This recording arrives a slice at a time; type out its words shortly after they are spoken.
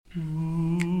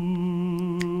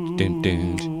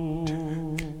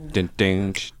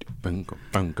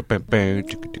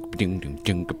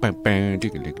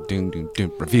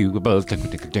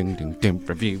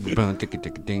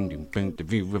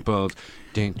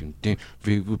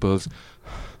Reviewables.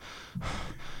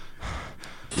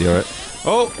 You alright?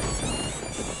 Oh!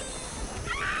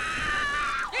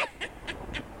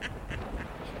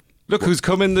 Look who's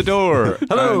come in the door.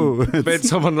 Hello. Made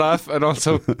someone laugh and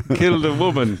also killed a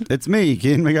woman. It's me,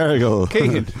 Cian McGarrigle.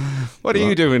 Cian, what are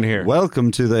you doing here?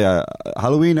 Welcome to the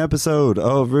Halloween episode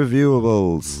of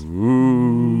Reviewables.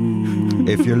 Ooh.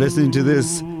 If you're listening to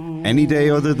this any day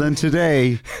other than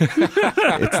today,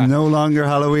 it's no longer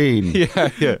Halloween.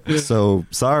 Yeah. So,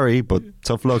 sorry, but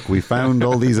tough luck. We found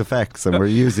all these effects and we're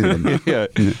using them. Yeah.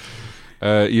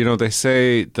 They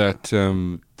say that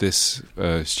this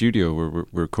studio where we're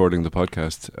recording the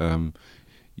podcast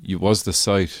was the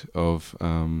site of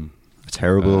A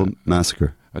terrible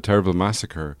massacre. A terrible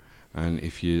massacre. And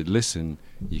if you listen,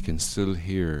 you can still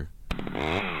hear...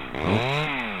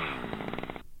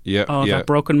 That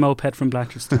broken moped from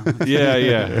Blanchardstown.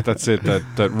 Yeah, that's it.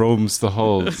 That roams the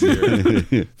halls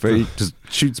here. Just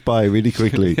shoots by really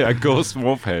quickly. Yeah, ghost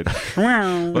moped.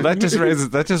 Well, that just raises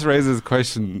the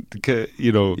question. Do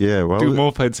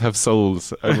mopeds have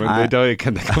souls? And when they die,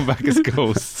 can they come back as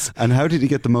ghosts? And how did he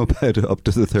get the moped up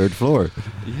to the third floor?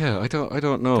 Yeah, I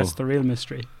don't know. That's the real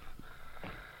mystery.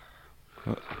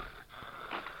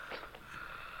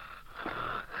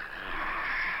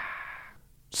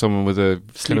 Someone with a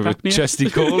kind of a chesty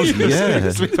cold.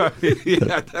 Yeah. Sleep apnea.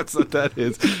 Yeah, that's what that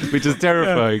is, which is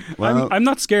terrifying. Yeah. Well, I'm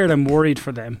not scared, I'm worried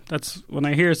for them. That's when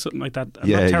I hear something like that, I'm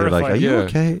not terrified. You're like, are you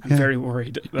okay? I'm very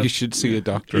worried. You should see a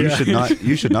doctor. Yeah.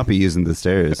 You should not be using the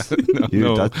stairs.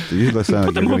 No. Put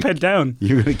the moped down.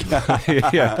 You're gonna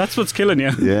yeah. That's what's killing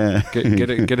you. Yeah.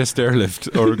 Get a stair lift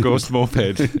or a ghost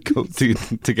moped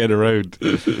to get around.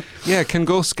 Yeah, can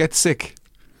ghosts get sick?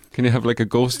 Can you have like a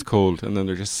ghost cold and then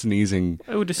they're just sneezing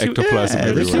ectoplasm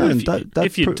everywhere?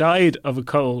 If you died of a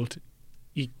cold,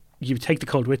 you take the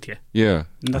cold with you. Yeah.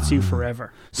 And that's you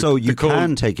forever. So you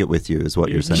can take it with you is what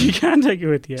you're saying. You can take it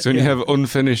with you. So when you have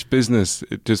unfinished business,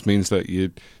 it just means that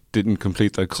you didn't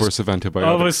complete that course of antibiotics.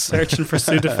 I was searching for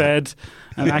Sudafed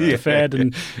and Actifed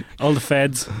and all the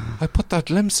feds. I put that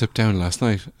Lemsip down last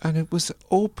night and it was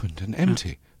opened and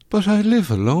empty. But I live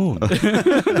alone.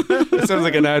 It sounds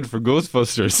like an ad for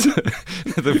Ghostbusters.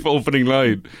 The opening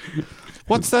line.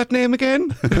 What's that name again?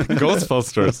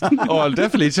 Ghostbusters. Oh, I'll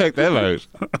definitely check them out.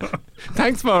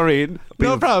 Thanks, Maureen.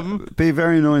 No problem. Be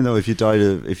very annoying though if you died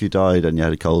and you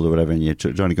had a cold or whatever and you're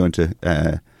trying to go into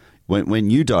when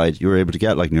you died, you were able to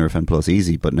get like Nurofen Plus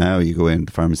easy, but now you go in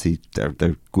the pharmacy,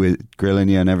 they're grilling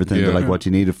you and everything. Yeah. They're like, what do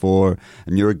you need it for?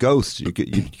 And you're a ghost. You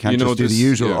can't just do the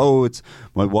usual. Yeah. Oh, it's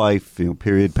my wife,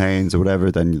 period pains or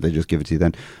whatever. Then they just give it to you.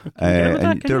 Then,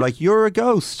 and they're like, you're a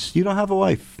ghost. You don't have a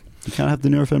wife. You can't have the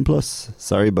Nurofen Plus.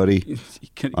 Sorry, buddy.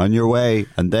 On your way,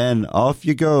 and then off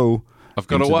you go. I've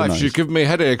got a wife. She's giving me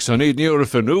headaches. I need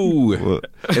Nurofen. Ooh.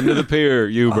 Into the pier,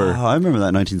 Uber. Oh, I remember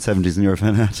that 1970s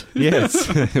Nurofen ad. Yes.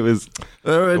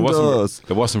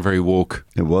 It wasn't very woke.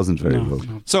 It wasn't very woke.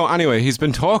 No. So anyway, he's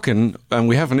been talking and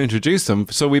we haven't introduced him,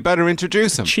 so we better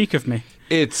introduce him. Cheek of me.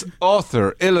 It's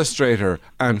author, illustrator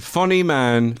and funny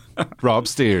man, Rob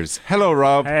Steers. Hello,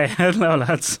 Rob. Hey, hello,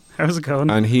 lads. How's it going?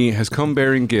 And he has come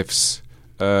bearing gifts.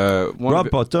 Rob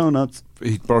bought donuts.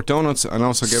 He brought donuts and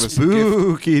also gave us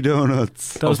spooky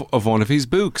donuts of one of his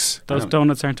books. Those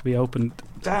donuts aren't to be opened.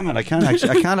 Damn it! I can't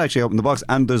actually open the box,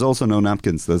 and there's also no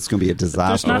napkins. So it's going to be a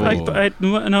disaster.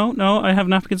 No, I have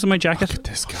napkins in my jacket. Look at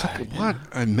this guy. What?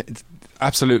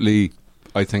 Absolutely.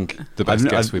 I think the best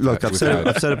guest we've had. I've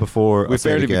said it before. We've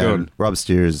barely begun. Rob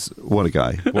Steers, what a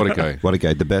guy. What a guy. What a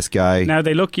guy. The best guy. Now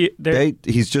they look...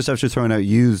 He's just after throwing out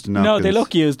used napkins. No, they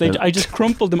look used. I just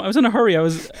crumpled them. I was in a hurry.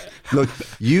 Look,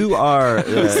 you are... I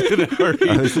was in a hurry.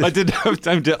 I didn't have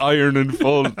time to iron and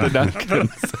fold the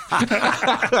napkins.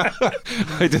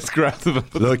 I just grabbed them and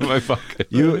put them in my pocket.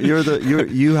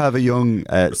 You have a young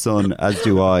son, as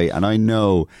do I, and I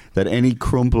know that any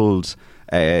crumpled...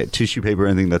 tissue paper or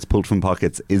anything that's pulled from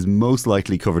pockets is most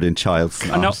likely covered in child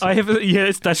snot. No, I have.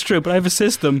 Yes, that's true. But I have a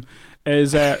system.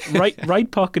 Is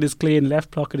right pocket is clean,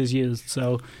 left pocket is used.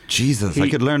 So Jesus, I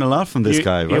could learn a lot from this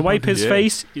guy. You wipe his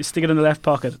face, you stick it in the left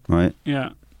pocket. Right.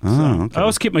 Yeah. Oh, okay. I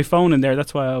always keep my phone in there.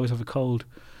 That's why I always have a cold.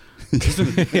 You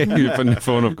put your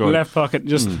phone up going. Left pocket,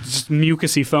 just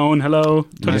mucusy phone. Hello,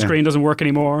 touch screen doesn't work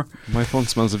anymore. My phone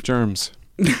smells of germs.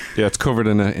 Yeah, it's covered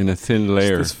in a thin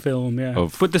layer. This film, yeah.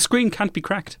 of- But the screen can't be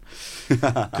cracked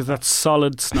because that's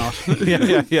solid snot.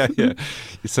 yeah.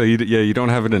 So you don't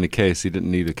have it in a case. You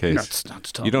didn't need a case. No, it's not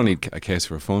at all. You don't need a case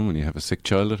for a phone when you have a sick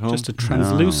child at home. Just a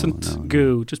translucent No.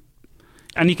 goo.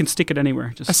 And you can stick it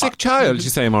anywhere. Just A sick child, you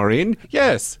say, Maureen?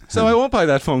 Yes. So I won't buy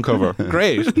that phone cover.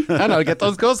 Great. And I'll get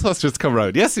those Ghostbusters to come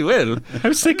around. Yes, you will.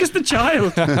 How sick is the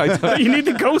child? You need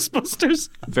the Ghostbusters.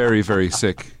 Very, very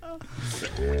sick.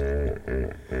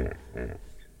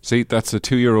 See, that's a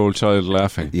 2-year-old child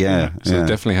laughing. Yeah, So yeah. it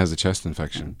definitely has a chest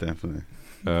infection. Definitely.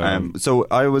 So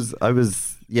I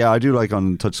do like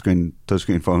on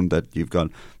touchscreen phone that you've got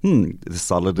this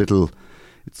solid little.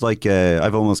 It's like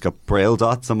I've almost got braille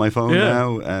dots on my phone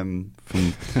now.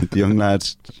 From the young lad.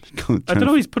 I don't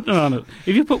know. He's putting it on it.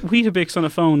 If you put Weetabix on a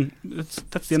phone, that's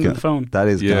the end of the phone. That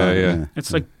is Yeah.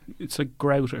 It's like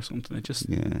grout or something. It just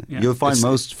Yeah. Yeah. You'll find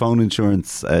most phone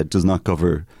insurance does not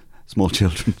cover small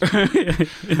children.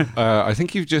 I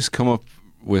think you've just come up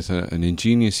with an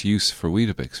ingenious use for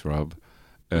Weetabix, Rob,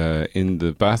 in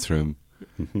the bathroom.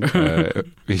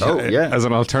 As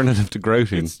an alternative to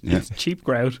grouting. It's cheap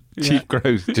grout. Cheap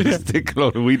grout. Just stick a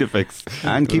load of Weetabix.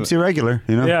 And keeps you regular,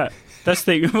 you know. Yeah, that's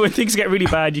the thing. When things get really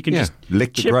bad, you can just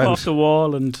Lick the chip grout. off the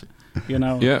wall, and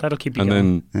that'll keep you and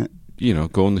going. then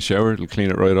go in the shower. It'll clean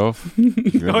it right off.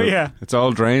 Oh yeah, It's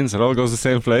all drains. It all goes the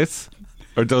same place.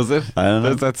 Or does it? I don't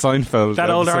know. There's that Seinfeld. that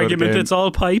old episode argument. again. It's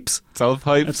all pipes. It's all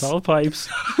pipes. It's all pipes.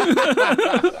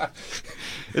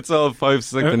 It's all pipes.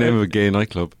 It's like the name of a gay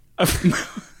nightclub.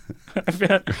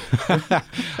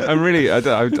 I'm really.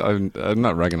 I'm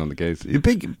not ragging on the gays. You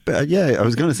big, I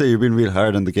was going to say you're being real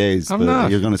hard on the gays, I'm but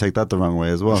not. you're going to take that the wrong way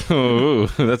as well. Oh,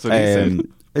 that's what he said.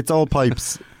 It's all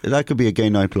pipes. That could be a gay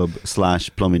nightclub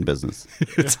 / plumbing business.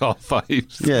 It's all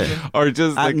pipes. Yeah. Or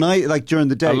just At like night, like during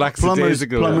the day, a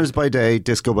lackadaisical- plumbers by day,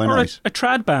 disco by Or night. a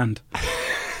trad band.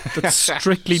 That's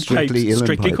strictly Strictly pipes. Uilleann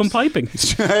Strictly pipes. come piping.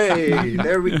 Hey,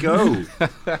 there we go.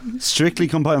 Strictly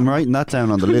I'm writing that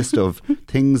down on the list of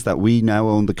things that we now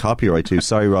own the copyright to.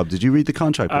 Sorry, Rob, did you read the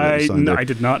contract? I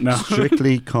did not know.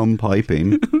 Strictly come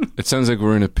piping. it sounds like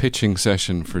we're in a pitching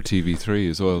session for TV3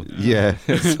 as well. Yeah.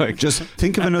 It's like Just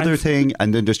think of another thing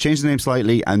and then just change the name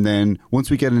slightly, and then once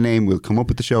we get a name, we'll come up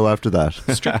with the show after that.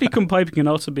 Strictly come piping can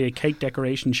also be a cake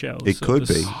decoration show. It So could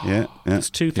there's- be. Yeah. There's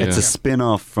two Yeah. things. It's a spin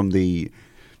off from the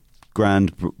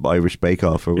Grand Irish Bake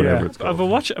Off or whatever it's I've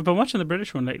called. been watching the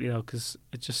British one lately though, because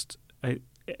it's nice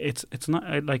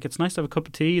to have a cup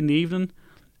of tea in the evening.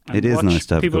 and It is watch nice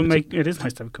to have a people cup of make. It is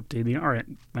nice to have a cup of tea in the evening. All right,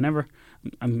 whenever.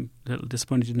 I'm a little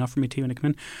disappointed you did not offer me tea when I come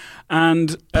in,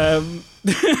 and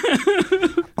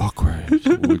Awkward.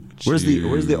 would Where's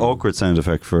you- the awkward sound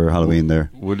effect for Halloween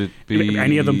there? Would it be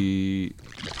Any of them?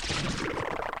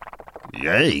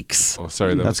 Yikes. Oh,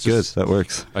 sorry, That's good. That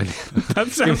works. that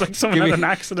sounds like someone give had me- an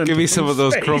accident. Give me in some of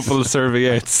those space. crumpled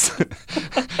serviettes.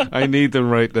 I need them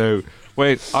right now.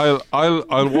 Wait, I'll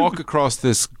walk across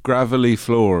this gravelly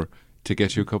floor to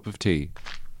get you a cup of tea.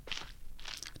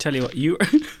 Tell you what, you.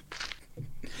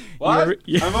 What?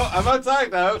 Yeah. I'm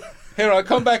outside now. Here, I'll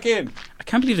come back in. I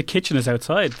can't believe the kitchen is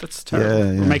outside. That's terrible.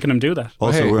 Yeah, yeah. We're making them do that.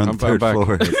 Also, hey, we're on I'm the third back.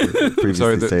 floor. Previously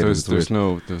Sorry, stated. It's there's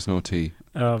weird. no tea.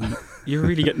 You're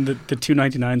really getting the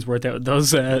 $2.99's worth out of those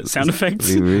sound effects.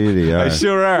 We really are. I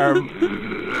sure am.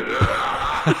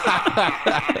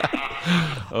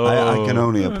 I can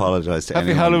only apologise to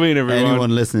Happy Halloween, everyone.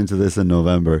 anyone listening to this in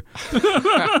November,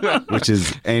 which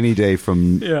is any day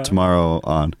from Yeah. tomorrow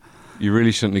on. You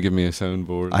really shouldn't have given me a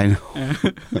soundboard. I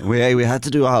know. we had to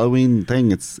do a Halloween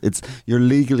thing. It's you're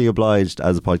legally obliged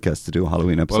as a podcast to do a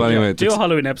Halloween episode. Well, anyway, Do a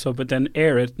Halloween episode, but then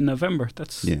air it in November.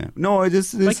 That's yeah. No,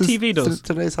 this Like is TV does.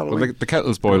 today's well, Halloween. the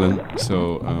kettle's boiling,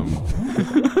 so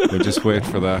we'll just wait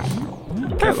for that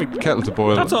perfect. kettle to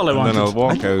boil. That's all I and then I'll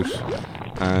wanted. walk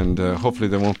out, and hopefully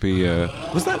there won't be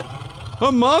Was that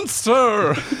a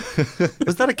monster.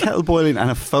 was that a kettle boiling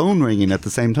and a phone ringing at the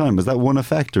same time? Was that one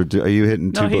effect, or are you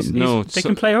hitting two No, buttons? No, they so-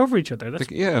 can play over each other. That's,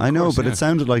 Yeah, of I know, course, but yeah. it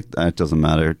sounded like it doesn't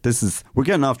matter. We're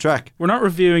getting off track. we're not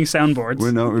reviewing soundboards.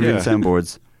 We're not reviewing Yeah.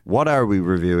 soundboards. What are we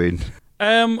reviewing?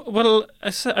 Well,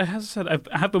 I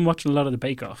have been watching a lot of the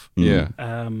Bake Off, Yeah.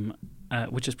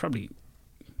 which is probably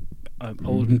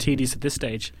old and tedious at this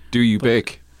stage. Do you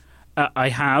bake? I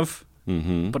have,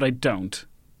 Mm-hmm. but I don't.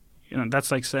 You know,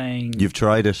 that's like saying You've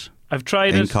tried it I've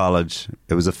tried in it. college.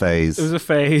 It was a phase. It was a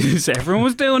phase. Everyone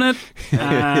was doing it,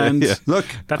 and yeah. Look,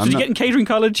 that's I'm what you not- get in catering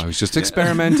college. I was just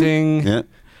experimenting. Yeah.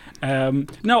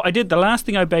 No, I did. The last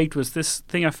thing I baked was this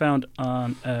thing I found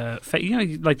on,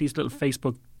 like these little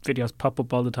Facebook videos pop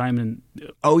up all the time and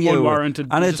Oh yeah, unwarranted.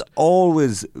 and it's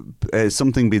always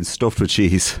something being stuffed with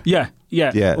cheese. Yeah.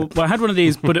 Well, I had one of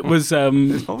these, but it was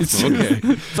it's, Okay.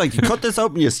 It's like you cut this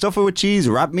up and you stuff it with cheese,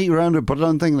 wrap meat around it, put it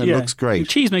on a thing, and it looks great.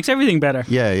 Cheese makes everything better.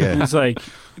 Yeah. It's like,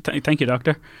 thank you,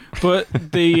 doctor. But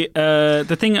the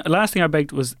last thing I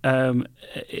baked was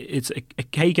it's a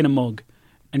cake in a mug,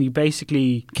 and you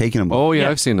basically Cake in a mug. Oh yeah,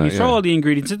 I've seen that. you throw all the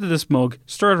ingredients into this mug,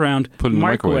 stir it around, Put it in the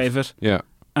microwave microwave. it, Yeah.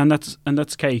 and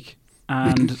that's cake.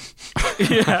 And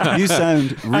You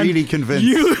sound really convinced.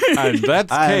 And that's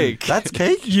cake. That's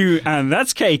cake. And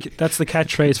that's cake. That's the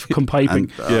catchphrase for come piping.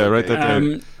 Yeah, right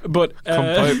there. But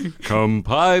Come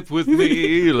pipe with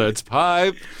me. Let's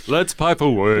pipe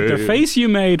away. the face you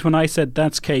made when I said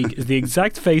that's cake is the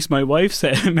exact face my wife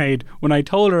made when I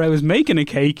told her I was making a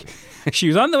cake. She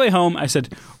was on the way home. I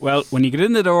said, well, when you get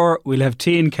in the door, we'll have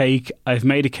tea and cake. I've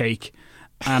made a cake.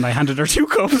 And I handed her 2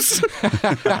 cups.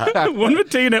 One with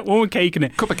tea in it, one with cake in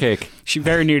it. Cup of cake. She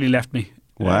very nearly left me.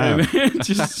 Wow.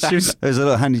 She was, There's a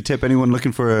little handy tip. Anyone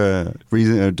looking for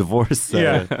a divorce?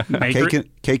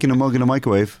 Cake in a mug in a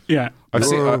microwave. yeah. I've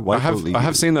seen, Your I wife will have leave I you.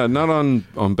 have seen that, not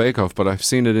on Bake Off, but I've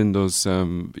seen it in those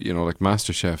like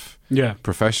MasterChef Yeah.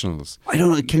 professionals. I don't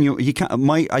know. Can you can't.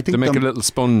 I think They make a little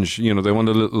sponge. They want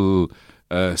a little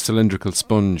cylindrical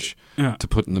sponge Yeah. to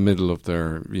put in the middle of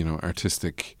their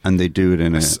artistic. and they do it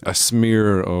in a. A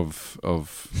smear of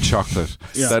chocolate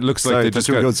Yeah. that looks Sorry, like I they thought just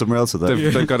you were got, going somewhere else with that.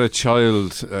 they've got a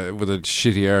child with a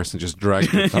shitty arse and just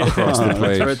dragged it across the That's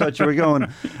where I plate. thought you were going.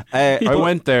 I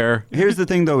went there. Here's the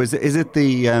thing, though: is it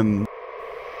the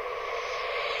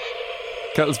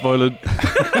Kettle's boiling.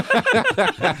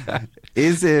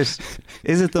 is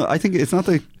it the? I think it's not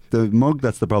the mug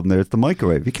that's the problem there. It's the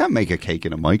microwave. You can't make a cake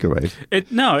in a microwave. It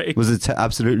Was it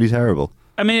absolutely terrible?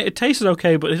 I mean, it tasted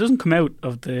okay, but it doesn't come out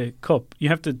of the cup. You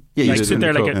have to Yeah, you like do it sit in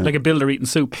there the like cup, like a builder eating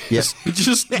soup. Yeah.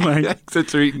 Just like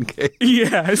Since you're eating cake.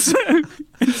 yeah. Just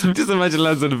imagine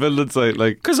lads on the building site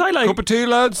like, Because I like cup of tea,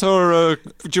 lads, or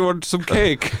do you want some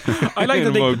cake? I like In to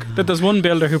a think mug. that there's one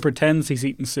builder who pretends he's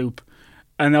eating soup.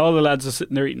 And all the lads are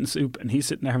sitting there eating soup, and he's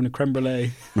sitting there having a creme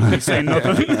brulee. And he's saying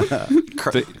nothing.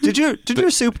 Did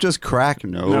your soup just crack?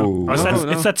 No. Oh,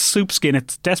 it's that soup skin.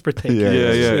 It's desperate thick. Yeah.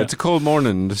 Yeah. It's a cold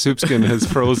morning. The soup skin has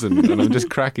frozen, and I'm just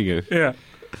cracking it. Yeah.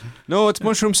 No, it's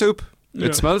mushroom soup. Yeah.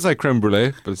 It smells like creme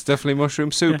brulee, but it's definitely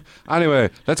mushroom soup. Anyway,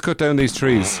 let's cut down these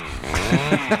trees.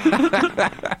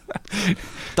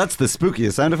 That's the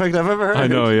spookiest sound effect I've ever heard. I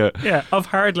know, yeah. Yeah, of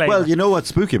hard labour. Well, you know what's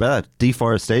spooky about that?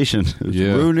 Deforestation. It's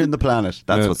Yeah. ruining the planet.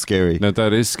 That's Yeah. what's scary. Now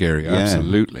that is scary, Yeah.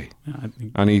 absolutely. I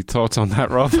think, Any thoughts on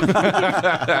that, Rob?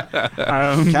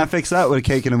 Can't fix that with a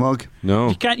cake in a mug.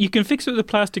 No. you can fix it with a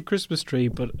plastic Christmas tree,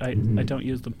 but I don't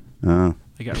use them. Oh.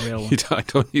 I got a real one. I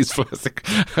don't use plastic.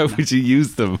 How would you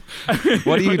use them?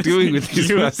 What are you doing with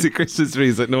these plastic Christmas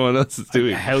trees that no one else is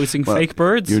doing? Housing Well, fake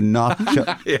birds. You're not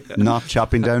not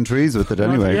chopping down trees with it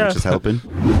anyway, Yeah. which is helping.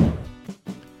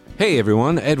 Hey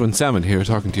everyone, Edwin Salmon here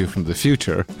talking to you from the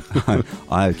future.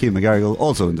 I Keith McGarrigle,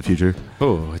 also in the future.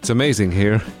 Oh, it's amazing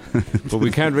here. But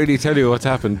we can't really tell you what's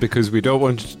happened because we don't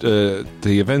want the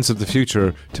events of the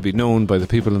future to be known by the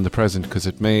people in the present because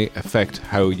it may affect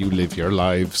how you live your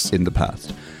lives. In the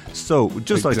past. So,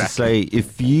 just like to Exactly. say,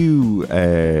 if you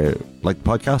like the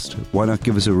podcast, why not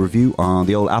give us a review on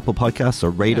the old Apple Podcasts or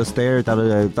rate us there?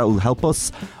 That'll help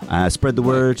us. Spread the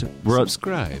word.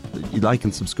 Subscribe. You like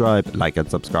and subscribe.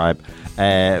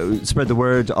 Spread the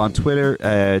word on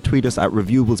Twitter. Tweet us at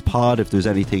ReviewablesPod if there's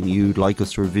anything you'd like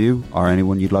us to review or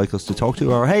anyone you'd like us to talk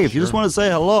to. Or hey, if you just want to say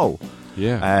hello.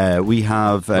 Yeah. We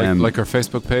have like our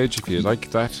Facebook page if you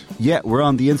like that. yeah, we're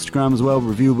on the Instagram as well,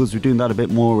 Reviewables. We're doing that a bit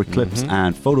more with clips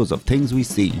and photos of things we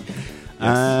see.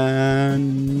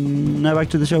 And now back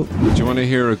to the show. Do you want to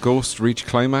hear a ghost reach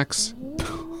climax?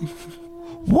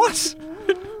 What?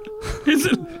 Is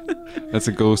That's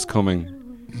a ghost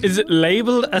coming. it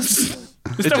labelled as...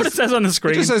 Is that what it says on the It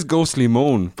screen? just says ghostly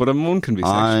moan, but a moan can be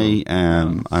sexual.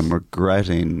 I'm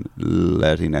regretting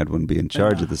letting Edwin be in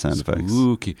charge of the sound effects.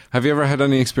 Spooky. Have you ever had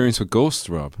any experience with ghosts,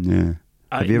 Rob? Yeah.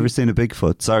 Have you ever seen a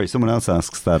Bigfoot? Sorry, someone else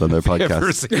asks that on their podcast. Ever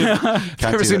do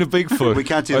seen a that. Bigfoot? We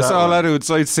can't do I that saw a one. lad who would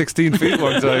size 16 feet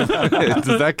one time.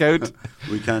 Does that count?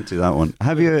 We can't do that one.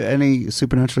 Have you any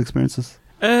supernatural experiences?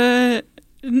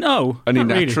 No. Any not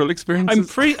really. natural experiences? I'm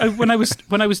free. When I was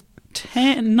 9,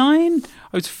 I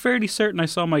was fairly certain I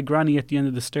saw my granny at the end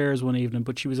of the stairs one evening,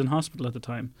 but she was in hospital at the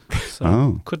time, so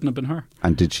Oh. couldn't have been her.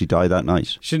 And did she die that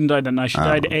night? She didn't die that night. She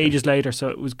died okay. ages later, so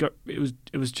it was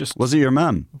just. Was it your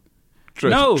mum?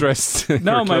 dressed in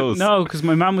No, her clothes. because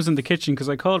my mum was in the kitchen because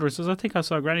I called her and says, I think I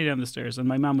saw Granny down the stairs. And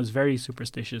my mum was very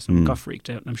superstitious and got freaked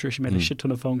out. And I'm sure she made a shit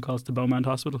ton of phone calls to Beaumont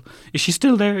Hospital. Is she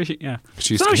still there? Yeah.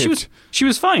 She So no, escaped. she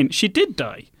was fine. She did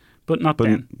die, but not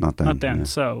then. Not then. Yeah.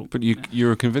 So But you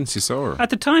were convinced you saw her. at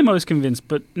the time I was convinced,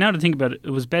 but now to think about it,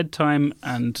 it was bedtime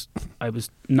and I was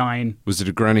 9. Was it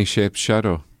a granny-shaped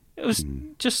shadow? It was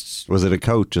just... Was it a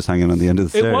coat just hanging on the end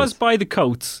of the It stairs? was by the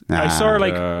coats. I saw her by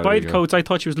there you the go. coats. I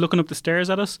thought she was looking up the stairs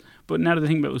at us, but now that I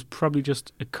think about it, it was probably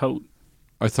just a coat.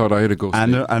 I thought I had a ghost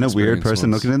and a weird experience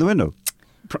person once. looking in the window.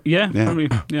 Yeah, Yeah. probably.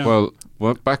 Yeah.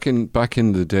 Well, back in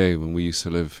the day when we used to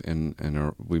live in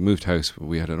our, we moved house.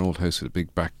 We had an old house with a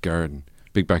big back garden,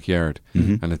 big backyard,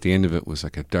 and at the end of it was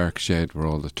like a dark shed where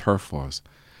all the turf was.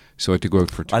 So I had to go out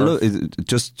for turf.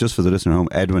 Just for the listener at home,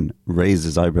 Edwin raised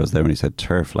his eyebrows there when he said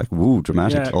turf, like woo,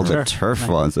 dramatic. Yeah, all turf. the turf Like,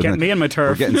 was. get me and my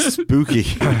turf. We're getting spooky.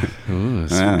 Oh,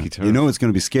 Yeah. spooky turf. You know it's going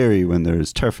to be scary when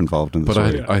there's turf involved in the But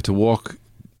story. I had to walk,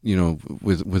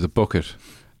 with a bucket,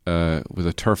 with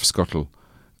a turf scuttle.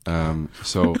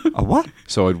 So A what?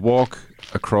 so I'd walk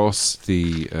across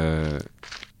the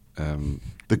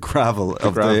The gravel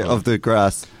of gravel. the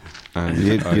grass. and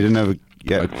You didn't have a...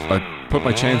 Yeah. I put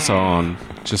my chainsaw on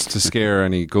just to scare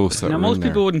any ghosts that now, were most in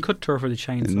people there. wouldn't cut turf with a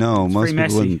chainsaw. No, It's most very people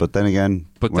messy. wouldn't. But then again,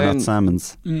 But we're then- not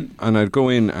salmons. And I'd go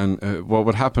in, and what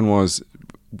would happen was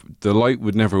the light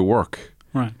would never work.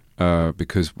 Right.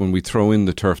 Because when we throw in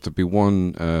the turf, there'd be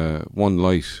one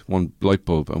light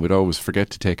bulb, and we'd always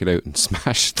forget to take it out and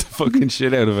smash the fucking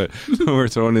shit out of it when we're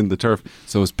throwing in the turf.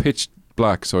 So it was pitch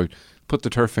black. So I put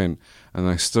the turf in, and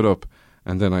I stood up,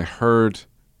 and then I heard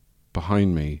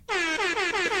behind me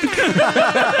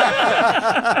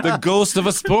the ghost of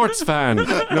a sports fan.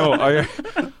 No,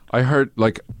 I heard,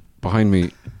 like, behind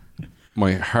me,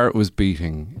 my heart was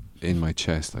beating in my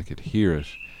chest. I could hear it,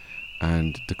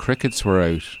 and the crickets were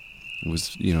out. It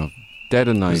was, dead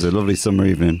of It night. was a lovely summer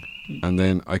evening. And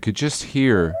then I could just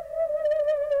hear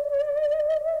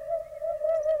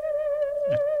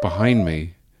behind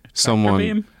me someone.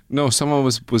 beam? No, someone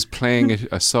was playing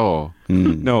a saw.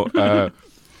 No,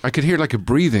 I could hear like a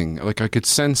breathing. Like I could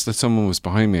sense that someone was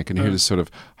behind me. I can hear this sort of.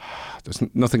 There's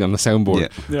nothing on the soundboard,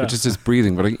 Yeah. but just this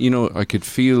breathing. But I could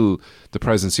feel the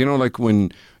presence. Like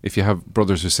if you have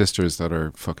brothers or sisters that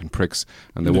are fucking pricks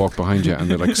and they walk behind you and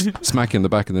they like smack you in the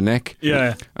back of the neck.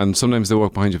 Yeah. And sometimes they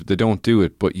walk behind you, but they don't do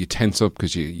it. But you tense up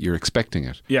because you're expecting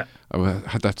it. Yeah. I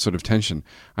had that sort of tension,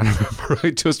 and I remember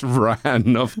I just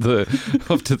ran up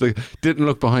to the. Didn't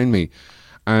look behind me,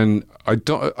 and I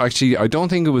don't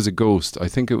think it was a ghost. I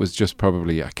think it was just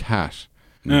probably a cat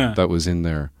Yeah. that was in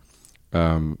there.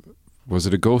 Was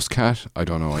it a ghost cat? I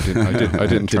don't know. I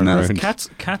didn't turn ask. around.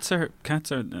 Cats are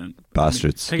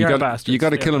Bastards. They are bastards. You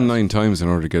got to They kill are them bastards. 9 times in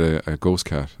order to get a ghost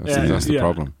cat. That's the Yeah.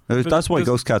 problem. That's why there's-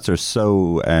 ghost cats are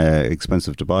so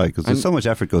expensive to buy, because there's And- so much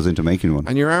effort goes into making one.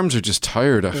 And your arms are just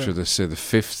tired after the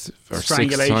 5th or 6th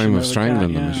Strangulation time with of a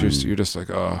strangling cat, them. yeah. You're just like,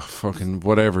 oh, fucking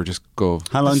whatever, just go.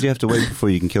 How long do you have to wait before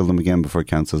you can kill them again before it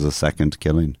counts as a second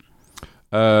killing?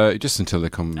 Just until they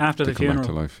come After they the come back to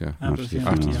funeral. life. Yeah, After the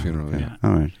funeral, After the yeah. funeral. Yeah. Yeah.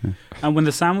 All right. Yeah. And when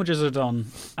the sandwiches are done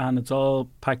and it's all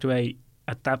packed away,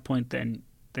 at that point, then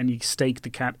you stake the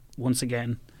cat once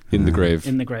again In the grave.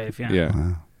 in the grave. Yeah. Yeah.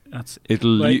 Wow. That's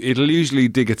It'll Like- it'll usually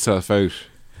dig itself out,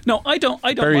 no. I don't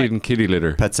buried mind. in kitty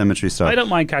litter. Pet cemetery style. I don't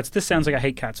mind cats. This sounds like I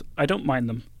hate cats. I don't mind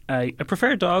them. I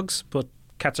prefer dogs, but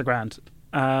cats are grand.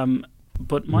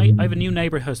 But I have a new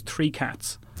neighbour who has 3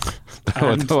 cats.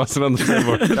 Oh, that wasn't on the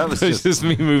soundboard. That was just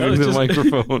me moving was the just-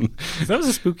 microphone. That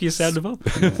was the spookiest sound of all.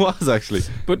 It was actually.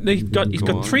 But he's Go got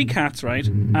on. 3 cats, right?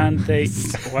 And they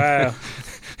wow.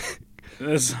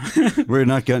 This- We're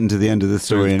not getting to the end of this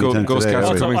story So, anytime ghost today. cats are we?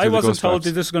 are also, coming I through the wasn't ghost told traps.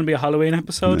 that this was going to be a Halloween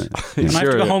episode. No. And I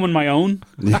have to go home on my own.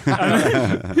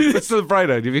 It's still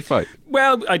bright out. You'll be fine.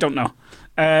 Well, I don't know.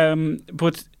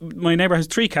 But my neighbour has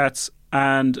 3 cats,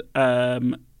 and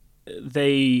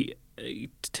they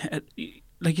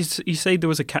like you say there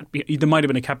was a cat. There might have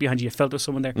been a cat behind you. You felt there was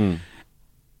someone there.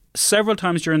 Several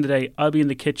times during the day, I'll be in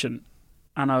the kitchen,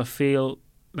 and I'll feel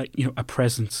like a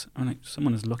presence. I'm like,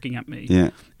 someone is looking at me. Yeah.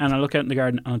 And I look out in the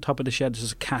garden, and on top of the shed,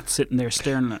 there's a cat sitting there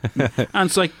staring at me. And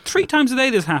it's like 3 times a day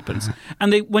this happens.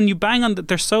 And when you bang on,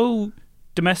 they're so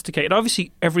domesticated.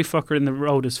 Obviously, every fucker in the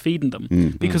road is feeding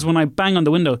them because when I bang on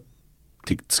the window,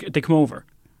 they come over.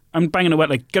 I'm banging away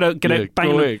like get out, Yeah, bang go on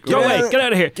away, the- go away, get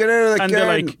out of here, Get out of the and they're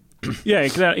garden. like, yeah,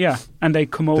 get out, yeah, and they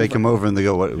come over. They come over and they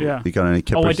go, what, Yeah. you got any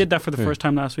kippers? Oh, I did that for the first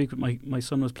time last week. With my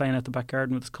son was playing at the back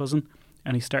garden with his cousin,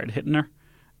 and he started hitting her,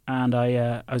 and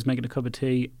I was making a cup of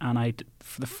tea, and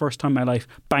for the first time in my life,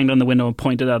 banged on the window and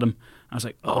pointed at him. I was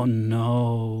like, "Oh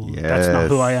no, that's not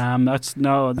who I am. That's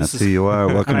who you are."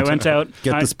 Welcome. And I went out.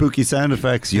 Get the spooky sound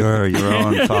effects. You're your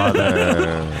own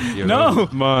father. No,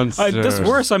 monster. that's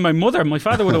worse. I'm my mother. My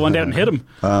father would have went out and hit him.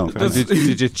 Oh,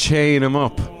 did you chain him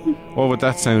up? What would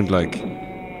that sound like?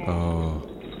 Oh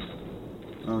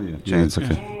yeah, chains.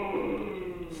 Okay.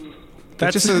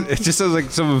 It just sounds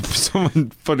like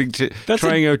someone putting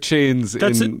trying out chains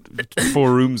in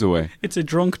 4 rooms away. It's a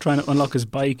drunk trying to unlock his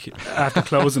bike after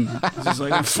closing. He's just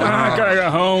like, fuck, I gotta go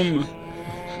home.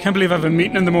 Can't believe I have a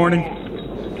meeting in the morning.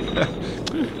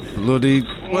 Bloody,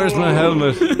 where's my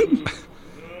helmet?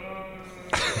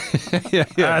 yeah.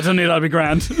 I don't need it, I'll be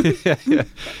grand.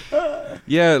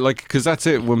 Yeah, like, because that's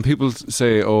it. When people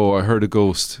say, "Oh, I heard a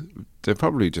ghost," they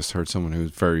probably just heard someone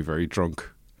who's very, very drunk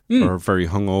or very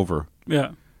hungover.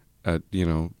 Yeah. At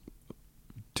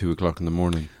 2:00 in the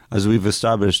morning. As we've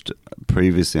established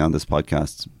previously on this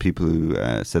podcast, people who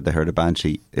said they heard a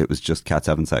banshee, it was just cats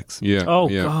having sex. Yeah. Oh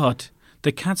yeah. God,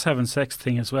 the cats having sex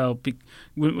thing as well.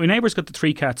 My neighbours got the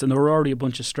 3 cats, and there were already a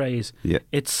bunch of strays. Yeah.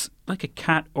 It's like a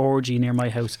cat orgy near my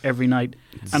house every night,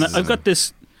 and I've got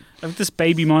this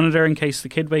baby monitor in case the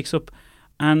kid wakes up,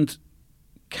 and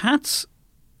cats,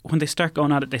 when they start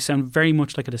going at it, they sound very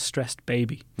much like a distressed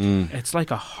baby. It's like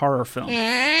a horror film.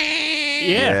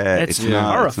 It's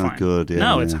horrifying. It's not good.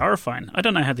 It's horrifying. I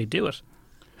don't know how they do it.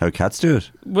 How cats do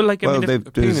it? Well, like, I mean,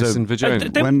 penis and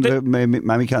vagina. When the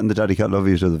mammy cat and the daddy cat love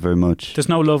each other very much. There's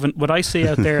no love in what I see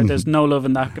out there. There's no love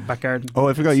in that back garden. Oh,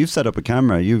 I forgot. You've set up a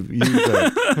camera. You've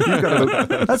got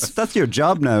that's your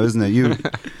job now, isn't it?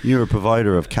 You're a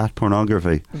provider of cat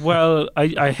pornography. Well,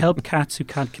 I help cats who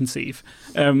can't conceive.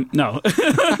 No.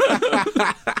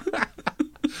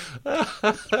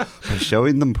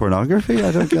 Showing them pornography?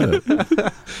 I don't get it.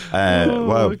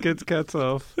 Wow. It gets cats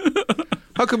off.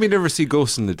 How come you never see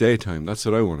ghosts in the daytime? That's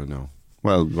what I want to know.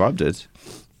 Well, Rob did.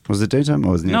 Was it daytime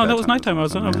or was it No, that was nighttime. It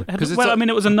was a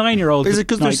 9-year-old. Is it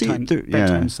because nighttime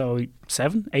bedtime, so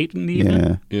 7, 8 in the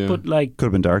evening? Yeah. But like could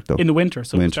have been dark though. in the winter,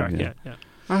 so Winter, it's dark. Yeah.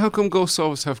 How come ghosts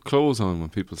always have clothes on when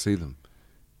people see them?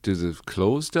 Do the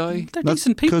clothes die? They're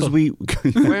decent people. Why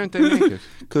aren't they naked?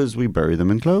 Because we bury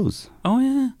them in clothes. Oh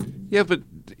yeah. Yeah, but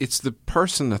it's the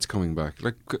person that's coming back.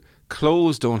 Like,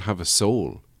 clothes don't have a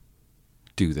soul,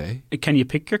 do they? Can you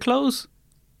pick your clothes?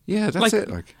 Yeah, that's it.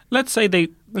 Like, let's say they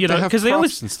because they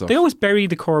always bury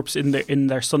the corpse in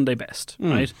their Sunday best,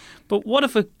 right? But what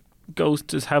if a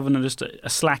ghost is having just a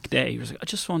slack day? You're like, I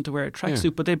just want to wear a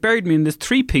tracksuit, but they buried me in this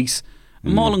 3-piece.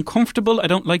 I'm all uncomfortable. I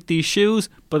don't like these shoes,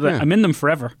 but I'm in them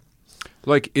forever.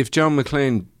 Like, if John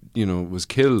McClane, was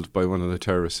killed by one of the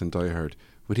terrorists in Die Hard,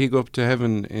 would he go up to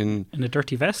heaven in a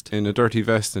dirty vest? In a dirty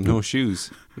vest and no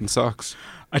shoes and socks?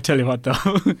 I tell you what,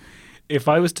 though, if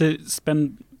I was to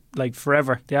spend like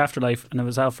forever the afterlife, and it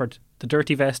was offered the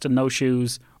dirty vest and no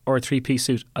shoes or a 3-piece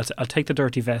suit, I'll take the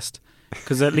dirty vest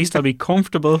because at least I'll be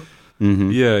comfortable.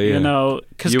 Mm-hmm. Yeah.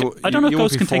 Because I don't know if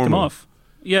ghosts can take them off.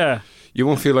 Yeah. You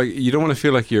don't want to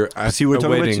feel like you're at a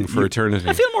wedding for eternity.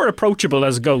 I feel more approachable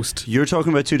as a ghost. You're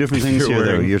talking about 2 different things here,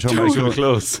 though. You're talking about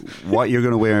clothes. What you're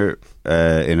going to wear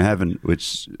in heaven,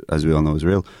 which, as we all know, is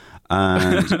real,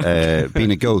 and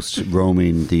being a ghost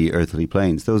roaming the earthly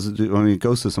planes. A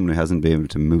ghost is someone who hasn't been able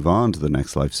to move on to the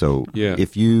next life. So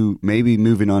if you maybe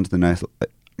moving on to the next,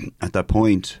 at that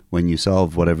point when you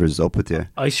solve whatever's up with you,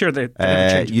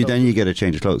 then you get a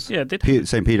change of clothes. Yeah,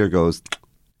 St. Peter goes,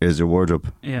 here's your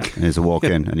wardrobe. Yeah. And there's a walk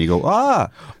in and you go,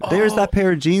 there's that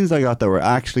pair of jeans I got that were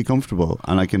actually comfortable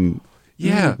and I can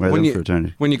wear them for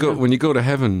eternity. When you go to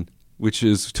heaven, which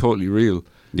is totally real,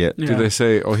 do they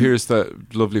say, here's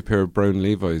that lovely pair of brown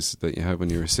Levi's that you had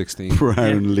when you were 16?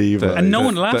 Brown Levi's. And no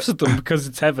one laughs at them because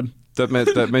it's heaven. That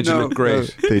made you look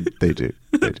great. They do.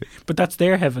 But that's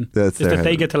their heaven.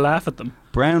 They get to laugh at them.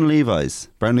 Brown Levi's.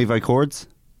 Brown Levi cords?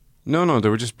 No, they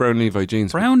were just brown Levi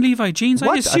jeans. Brown Levi jeans?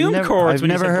 What? I assume cords. I've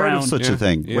never heard brown. of such a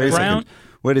thing. Yeah.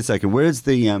 Wait a second. Where's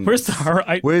the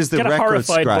record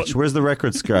scratch? Button. Where's the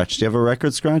record scratch? Do you have a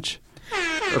record scratch?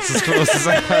 That's as close as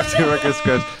I have to a record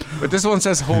scratch. But this one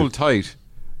says hold tight.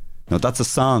 No, that's a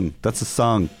song.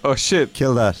 Oh shit.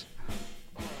 Kill that.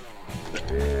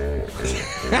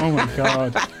 Oh my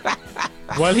god.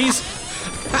 Well, he's...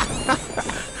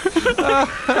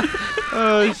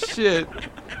 Oh shit.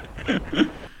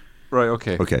 Right,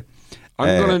 okay.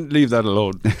 I'm going to leave that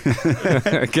alone.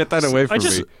 Get that away from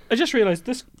me. I just realised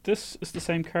this is the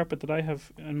same carpet that I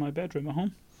have in my bedroom at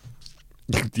home.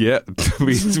 Yeah,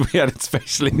 we had it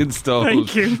specially installed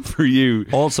Thank you. for you.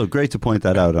 Also, great to point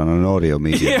that out on an audio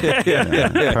medium.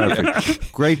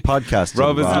 Perfect. Great podcast.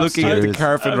 Rob is looking at the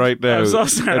carpet right now. I'm so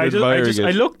sorry. and admiring it.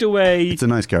 I looked away. It's a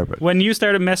nice carpet. When you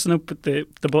started messing up with the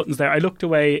buttons there, I looked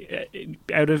away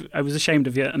I was ashamed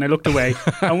of you, and I looked away.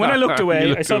 And when I looked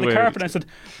away, I saw the carpet, and I said,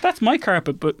 "That's my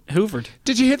carpet, but hoovered."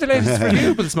 Did you hear the latest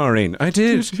renewables, Maureen? I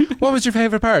did. What was your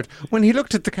favourite part? When he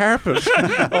looked at the carpet.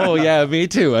 Oh yeah, me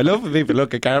too. I love when people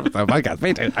look at carpets. Oh my God,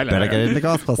 me too. I love Better it. get in the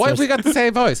Ghostbusters. Why have we got the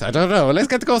same voice? I don't know. Let's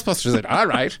get the Ghostbusters in. All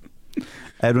right.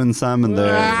 Edwin Salmon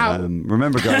there. Wow.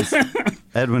 Remember, guys,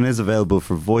 Edwin is available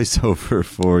for voiceover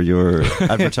for your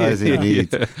advertising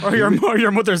needs. Or your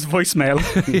mother's voicemail.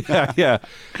 Yeah.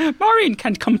 Maureen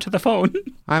can't come to the phone.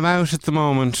 I'm out at the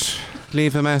moment.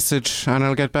 Leave a message and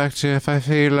I'll get back to you if I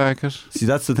feel like it. See,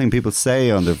 that's the thing people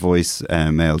say on their voice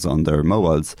mails on their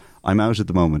mobiles. I'm out at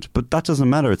the moment, but that doesn't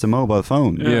matter. It's a mobile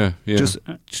phone. Yeah.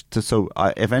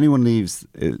 If anyone leaves,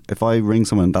 if I ring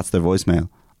someone and that's their voicemail,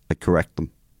 I correct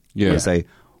them. Yeah. I say,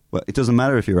 well, it doesn't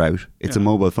matter if you're out. It's a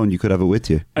mobile phone. You could have it with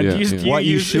you. And Yeah. What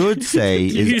you should say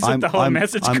you is, use the whole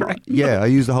message correct. Yeah, I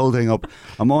use the whole thing up.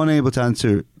 I'm unable to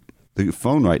answer the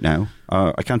phone right now.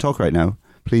 I can't talk right now.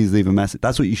 Please leave a message.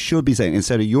 That's what you should be saying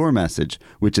instead of your message,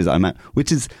 which is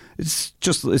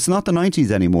it's not the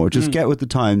 90s anymore. Just get with the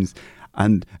times.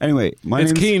 And anyway, my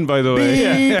It's name's Keen, by the way.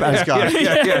 Beep, and it's gone.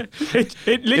 Yeah. It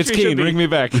literally It's should Keen. be. Ring me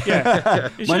back.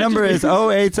 My number is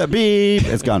 08 beep.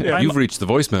 It's gone. You've reached the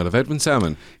voicemail of Edwin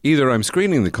Salmon. Either I'm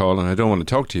screening the call and I don't want to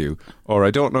talk to you, or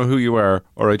I don't know who you are,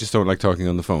 or I just don't like talking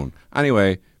on the phone.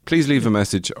 Anyway, please leave a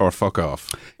message or fuck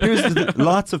off. Here's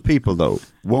lots of people though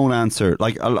won't answer.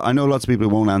 Like I know lots of people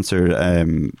who won't answer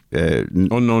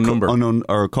Unknown number. unknown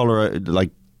or caller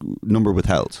like number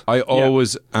withheld. I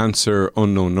always answer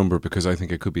unknown number because I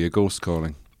think it could be a ghost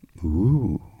calling.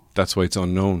 Ooh, That's why it's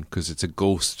unknown, because it's a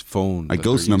ghost phone. a that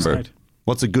ghost they're using. number.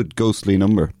 What's a good ghostly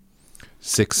number?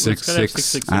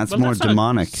 666 That's Well, more that's not-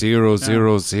 demonic.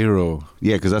 000.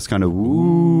 Yeah, because that's kind of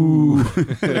ooh.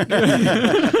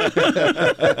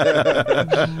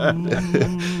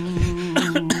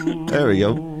 There we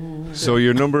go. So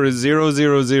your number is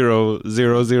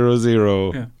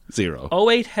 0000000. Yeah. 0.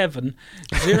 08 heaven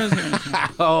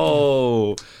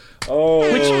 00.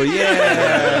 Oh,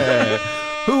 yeah.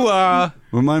 Hooah.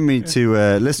 Remind me to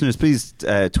listeners, please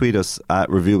tweet us at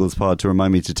ReviewablesPod to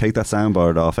remind me to take that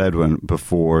soundboard off Edwin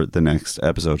before the next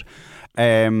episode.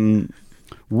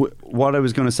 What I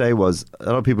was going to say was a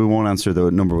lot of people won't answer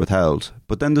the number withheld,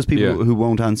 but then there's people who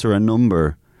won't answer a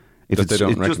number if That they don't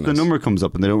just the recognise. number comes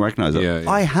up and they don't recognize it. Yeah.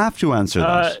 I have to answer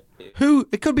that. Who?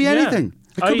 It could be anything.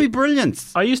 It could be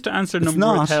brilliance. I used to answer It's number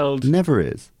not. withheld. Never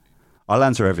is. I'll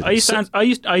answer everything. I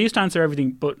used to answer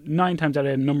everything, but 9 times out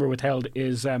of 10, number withheld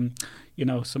is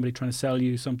somebody trying to sell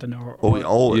you something or always.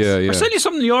 Yeah, yeah. or sell you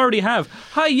something you already have.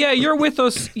 Hi, yeah, you're with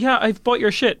us. Yeah, I've bought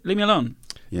your shit. Leave me alone.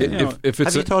 Yeah. If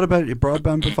it's Have you thought about your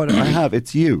broadband provider? I have.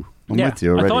 It's you. I'm yeah, with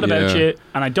you already. I thought about Yeah. you,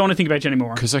 and I don't want to think about you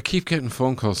anymore. because I keep getting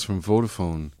phone calls from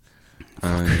Vodafone,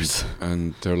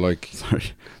 and they're like,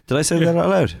 Sorry. Did I say that out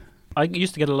loud? I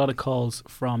used to get a lot of calls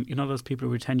from those people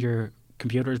who pretend your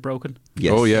computer is broken.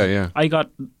 Yes. oh yeah, I got,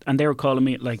 and they were calling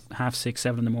me at like 6:30,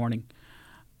 7 in the morning,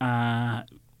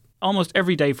 almost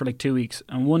every day for like 2 weeks.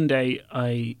 And one day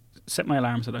I set my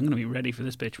alarm, said I'm going to be ready for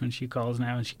this bitch when she calls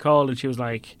now. And she called and she was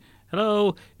like,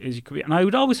 "Hello, is your computer?" And I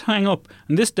would always hang up.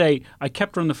 And this day I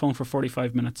kept her on the phone for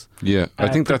 45 minutes. yeah. I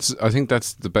think that's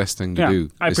the best thing to do.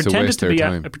 I is to pretended waste to their be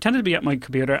time. I pretended to be at my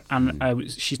computer,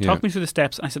 and she talked me through the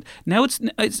steps. And I said, "Now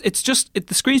it's just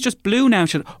the screen's just blue now."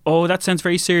 She said, "Oh, that sounds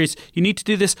very serious. You need to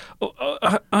do this.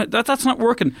 That's not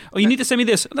working. Oh, you need to send me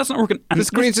this. That's not working." And The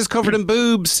screen's just covered in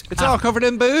boobs. It's all covered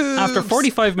in boobs. after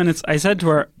 45 minutes, I said to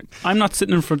her, "I'm not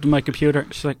sitting in front of my computer."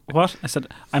 She's like, "What?" I said,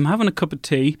 "I'm having a cup of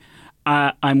tea.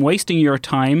 I'm wasting your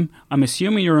time. I'm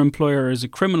assuming your employer is a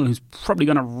criminal who's probably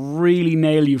going to really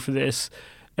nail you for this.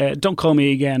 Don't call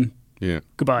me again. Yeah.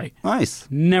 Goodbye." Nice.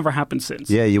 Never happened since.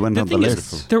 Yeah, you went on the thing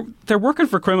list. is, they're working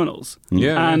for criminals.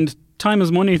 Yeah. And time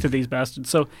is money to these bastards.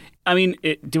 So, I mean,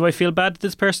 do I feel bad that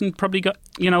this person probably got,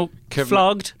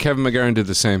 flogged? Kevin McGarren did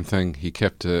the same thing. He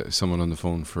kept someone on the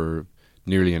phone for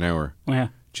nearly an hour, Oh, yeah.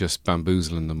 just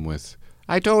bamboozling them with,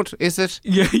 "I don't, is it?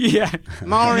 Yeah, yeah.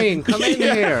 Maureen, come in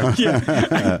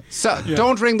here. So,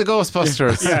 don't ring the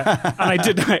Ghostbusters." Yeah, and I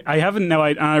did. I haven't now.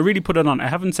 I really put it on. I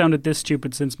haven't sounded this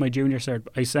stupid since my junior cert.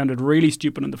 I sounded really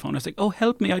stupid on the phone. I was like, "Oh,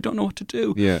 help me! I don't know what to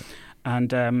do." Yeah.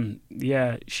 And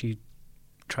she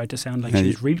tried to sound like she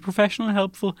was really professional and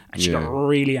helpful, and she got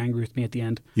really angry with me at the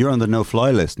end. You're on the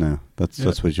no-fly list now.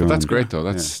 That's what you're on. That's great though.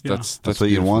 That's what you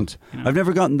beautiful. want. I've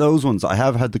never gotten those ones. I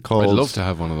have had the calls. I'd love to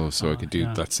have one of those so I could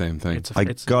do that same thing. I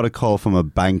got a call from a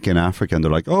bank in Africa, and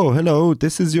they're like, "Oh, hello,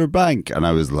 this is your bank," and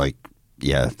I was like,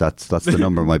 "Yeah, that's the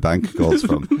number my bank calls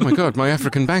from." Oh my God, my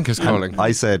African bank is calling.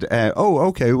 I said, "Oh,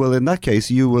 okay. Well, in that case,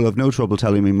 you will have no trouble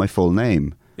telling me my full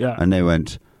name." Yeah. And they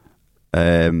went,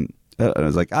 and I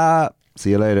was like,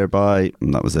 "See you later, bye,"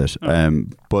 and that was it.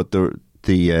 But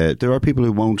there are people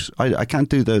who won't. I can't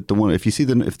do the one. If you see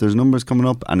if there's numbers coming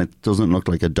up and it doesn't look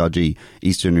like a dodgy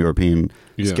Eastern European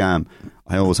scam,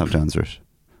 I always have to answer it.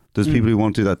 There's people who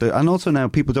won't do that, and also now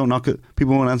people don't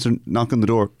people won't knock on the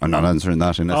door. I'm not answering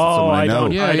that unless it's someone I know.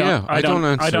 I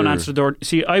don't answer the door.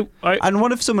 See, I and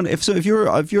what if someone if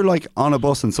you're like on a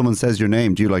bus and someone says your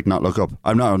name, do you like not look up?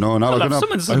 I'm not looking up. If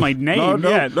someone says my name,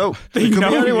 no, they it could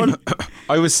know be anyone.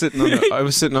 I was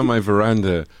sitting on my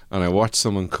veranda and I watched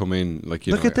someone come in. Like,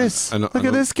 look at this, look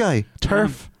at this guy,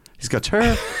 turf. He's got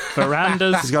turf,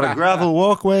 verandas. He's got a gravel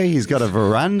walkway. He's got a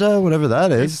veranda, whatever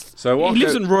that is. So he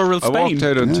lives in rural Spain. I walked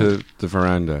out onto the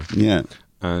veranda. Yeah,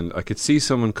 and I could see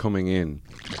someone coming in,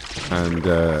 and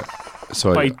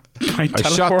so I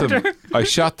shot them. I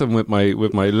shot them with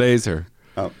my laser.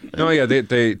 Oh, no, yeah, they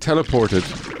teleported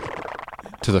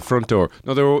to the front door.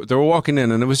 No, they were walking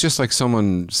in, and it was just like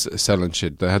someone selling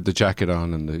shit. They had the jacket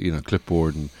on and the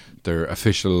clipboard and their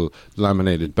official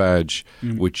laminated badge,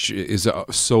 which is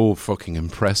so fucking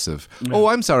impressive. Oh,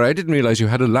 I'm sorry, I didn't realize you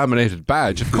had a laminated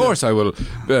badge. Of course, I will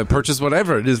purchase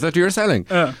whatever it is that you're selling.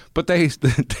 But they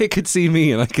could see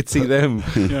me and I could see them,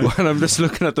 and I'm just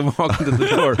looking at them walking to the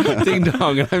door, ding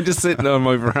dong, and I'm just sitting on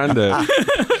my veranda,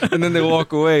 and then they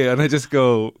walk away, and I just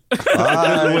go,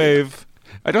 I wave.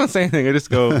 I don't say anything. I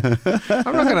just go,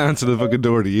 I'm not going to answer the fucking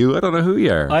door to you. I don't know who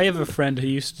you are. I have a friend who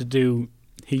used to do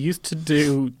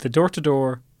the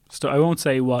door-to-door stuff. I won't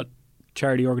say what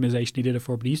charity organisation he did it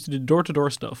for, but he used to do door-to-door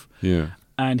stuff. Yeah.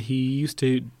 And he was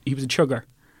a chugger.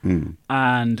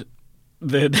 And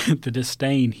the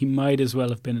disdain, he might as well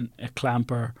have been a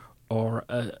clamper or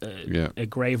a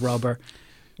grave robber.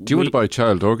 Do you want to buy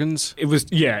child organs? It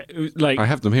was like... I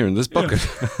have them here in this bucket.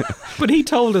 But he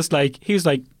told us, he was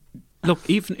like, look,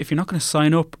 even if you're not going to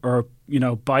sign up or,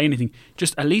 buy anything,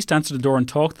 just at least answer the door and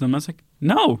talk to them. I was like,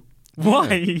 no.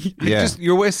 Why? Yeah.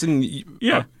 You're wasting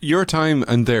your time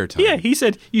and their time. Yeah, he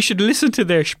said you should listen to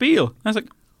their spiel. I was like,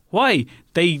 why?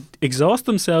 They exhaust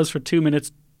themselves for 2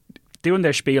 minutes doing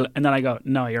their spiel, and then I go,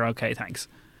 no, you're okay, thanks.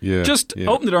 Yeah. Just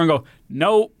open the door and go,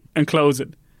 no, and close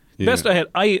it. Yeah. Best I had.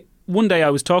 One day I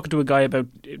was talking to a guy about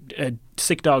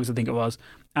sick dogs, I think it was,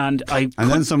 and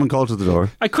then someone called to the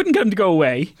door. I couldn't get him to go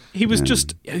away. He was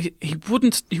just he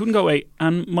wouldn't go away,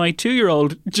 and my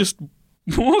 2-year-old just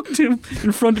walked in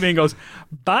front of me and goes,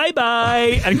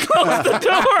 bye-bye, and closed the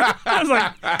door. I was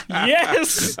like,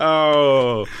 yes.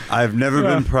 Oh. I've never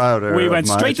been prouder. We went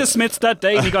straight to Smith's that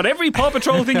day and he got every Paw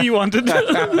Patrol thing he wanted.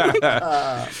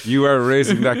 You are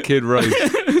raising that kid right.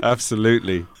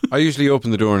 Absolutely. I usually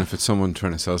open the door, and if it's someone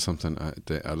trying to sell something,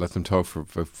 I let them talk for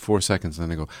 4 seconds, and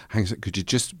then I go, hang on, could you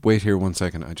just wait here 1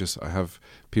 second? I have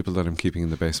people that I'm keeping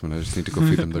in the basement. I just need to go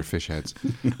feed them their fish heads.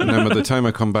 And then by the time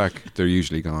I come back, they're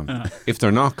usually gone. If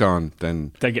they're not gone,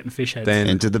 then they're getting fish heads. Then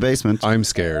into the basement. I'm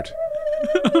scared.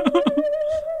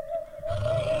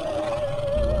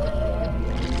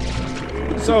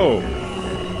 So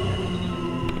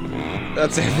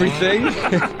that's everything.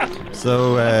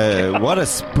 So what a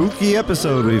spooky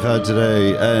episode we've had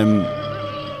today.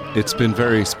 It's been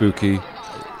very spooky.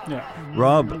 Yeah.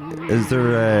 Rob, is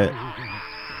there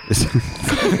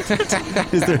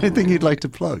is there anything you'd like to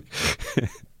plug?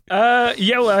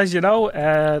 Well, as you know,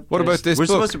 what about this We're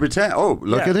book? supposed to pretend. Oh,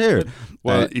 look at here.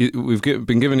 Well, we've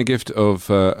been given a gift of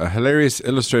a hilarious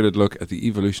illustrated look at the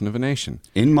evolution of a nation.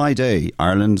 In My Day,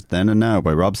 Ireland Then and Now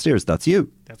by Rob Steers. That's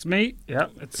you. That's me. Yeah,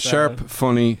 it's sharp,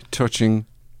 funny, touching,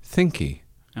 thinky.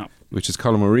 Oh. Which is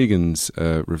Colin O'Regan's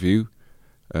review.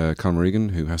 Colin O'Regan,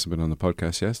 who hasn't been on the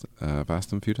podcast yet, I've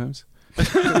asked him a few times.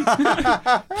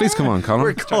 Please come on, Colin.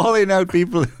 We're calling out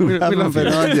people who haven't been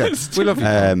on yet. We love you.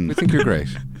 Colin. We think you're great.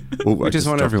 We just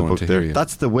want everyone to hear you.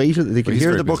 That's the weight. They can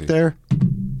hear the book there.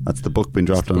 That's the book being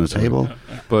dropped on the table.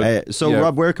 But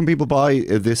Rob, where can people buy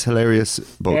this hilarious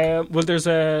book? Well, there's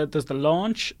the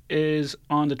launch is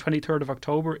on the 23rd of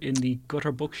October in the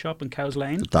Gutter Bookshop in Cowes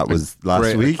Lane. That was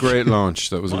last week. Great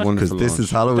launch. That was a wonderful launch. Because this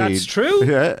is Halloween. That's true.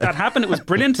 Yeah. That happened. It was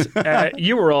brilliant.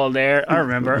 You were all there. I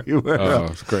remember. You were. Oh, it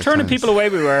was great Turning times. people away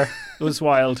we were. It was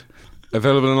wild.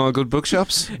 Available in all good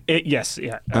bookshops Yes,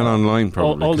 yeah. and online,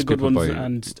 probably. All the 'cause good people ones buy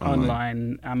and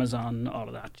online, Amazon, all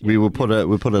of that. We'll put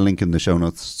a link in the show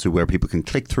notes to where people can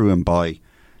click through and buy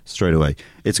straight away.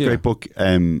 It's a great book.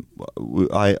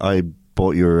 I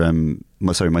bought your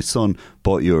my son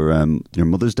bought your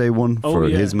Mother's Day one for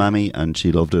his mammy, and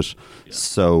she loved it. Yeah.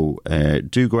 So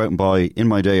do go out and buy In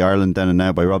My Day, Ireland Then and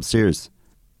Now by Rob Steers.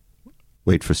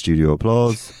 Wait for studio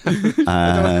applause.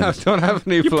 I don't have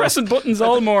any. You're pressing buttons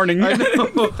all morning. I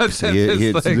know. It's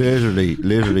like,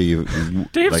 literally.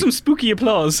 They have some spooky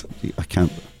applause. I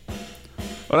can't.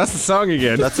 Oh, that's the song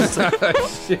again. That's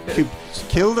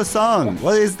kill the song.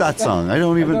 What is that song? I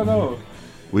don't know.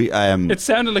 It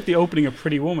sounded like the opening of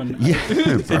Pretty Woman. Yeah.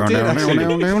 Here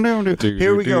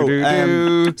we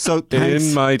go. So thanks.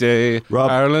 In My Day, Rob.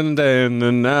 Ireland Then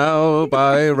and Now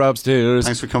by Rob Steers.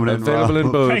 Thanks for coming in, Available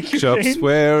in bookshops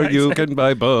where you can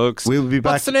buy books. We'll be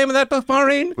back. What's the name of that book,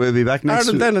 Maureen? We'll be back next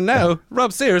Ireland Then and Now.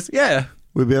 Rob Steers. Yeah.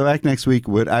 We'll be back next week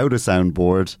without a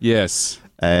soundboard. Yes.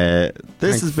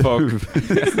 This has been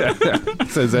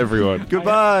says everyone.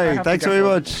 Goodbye. Thanks very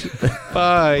much.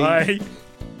 Bye. Bye.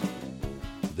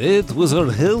 That was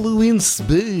our Halloween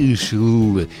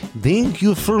special. Thank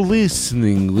you for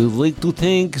listening. We'd like to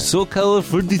thank Sokala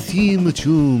for the theme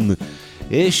tune,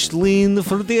 Ashlyn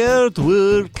for the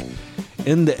artwork,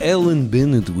 and Alan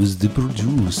Bennett was the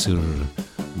producer.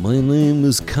 My name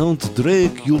is Count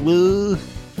Dracula.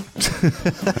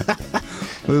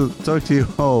 We'll talk to you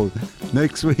all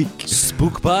next week.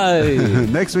 Spook bye.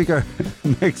 Next week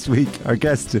our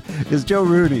guest is Joe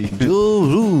Rooney. Joe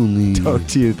Rooney. Talk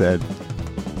to you then.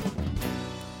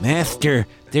 Master,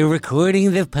 they're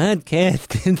recording the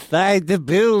podcast inside the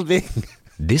building.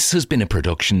 This has been a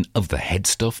production of the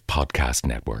Headstuff Podcast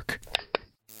Network.